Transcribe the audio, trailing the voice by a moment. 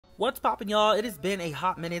What's poppin', y'all? It has been a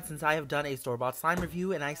hot minute since I have done a store-bought slime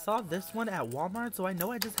review, and I saw this one at Walmart, so I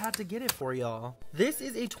know I just had to get it for y'all. This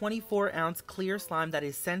is a 24-ounce clear slime that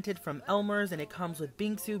is scented from Elmer's, and it comes with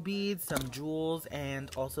bingsu beads, some jewels,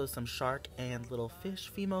 and also some shark and little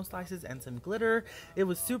fish Fimo slices, and some glitter. It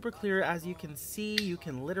was super clear, as you can see. You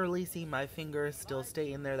can literally see my fingers still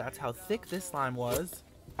stay in there. That's how thick this slime was.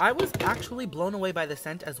 I was actually blown away by the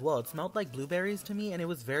scent as well. It smelled like blueberries to me, and it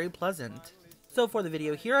was very pleasant. So for the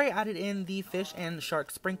video here, I added in the fish and shark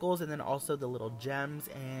sprinkles and then also the little gems,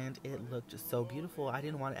 and it looked just so beautiful. I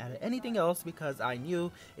didn't want to add anything else because I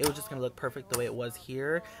knew it was just going to look perfect the way it was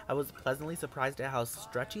here. I was pleasantly surprised at how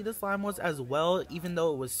stretchy the slime was as well, even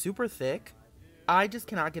though it was super thick. I just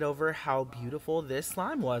cannot get over how beautiful this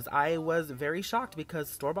slime was. I was very shocked because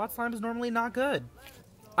store-bought slime is normally not good.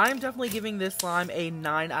 I'm definitely giving this slime a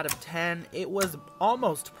 9 out of 10. It was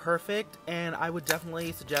almost perfect, and I would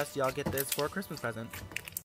definitely suggest y'all get this for a Christmas present.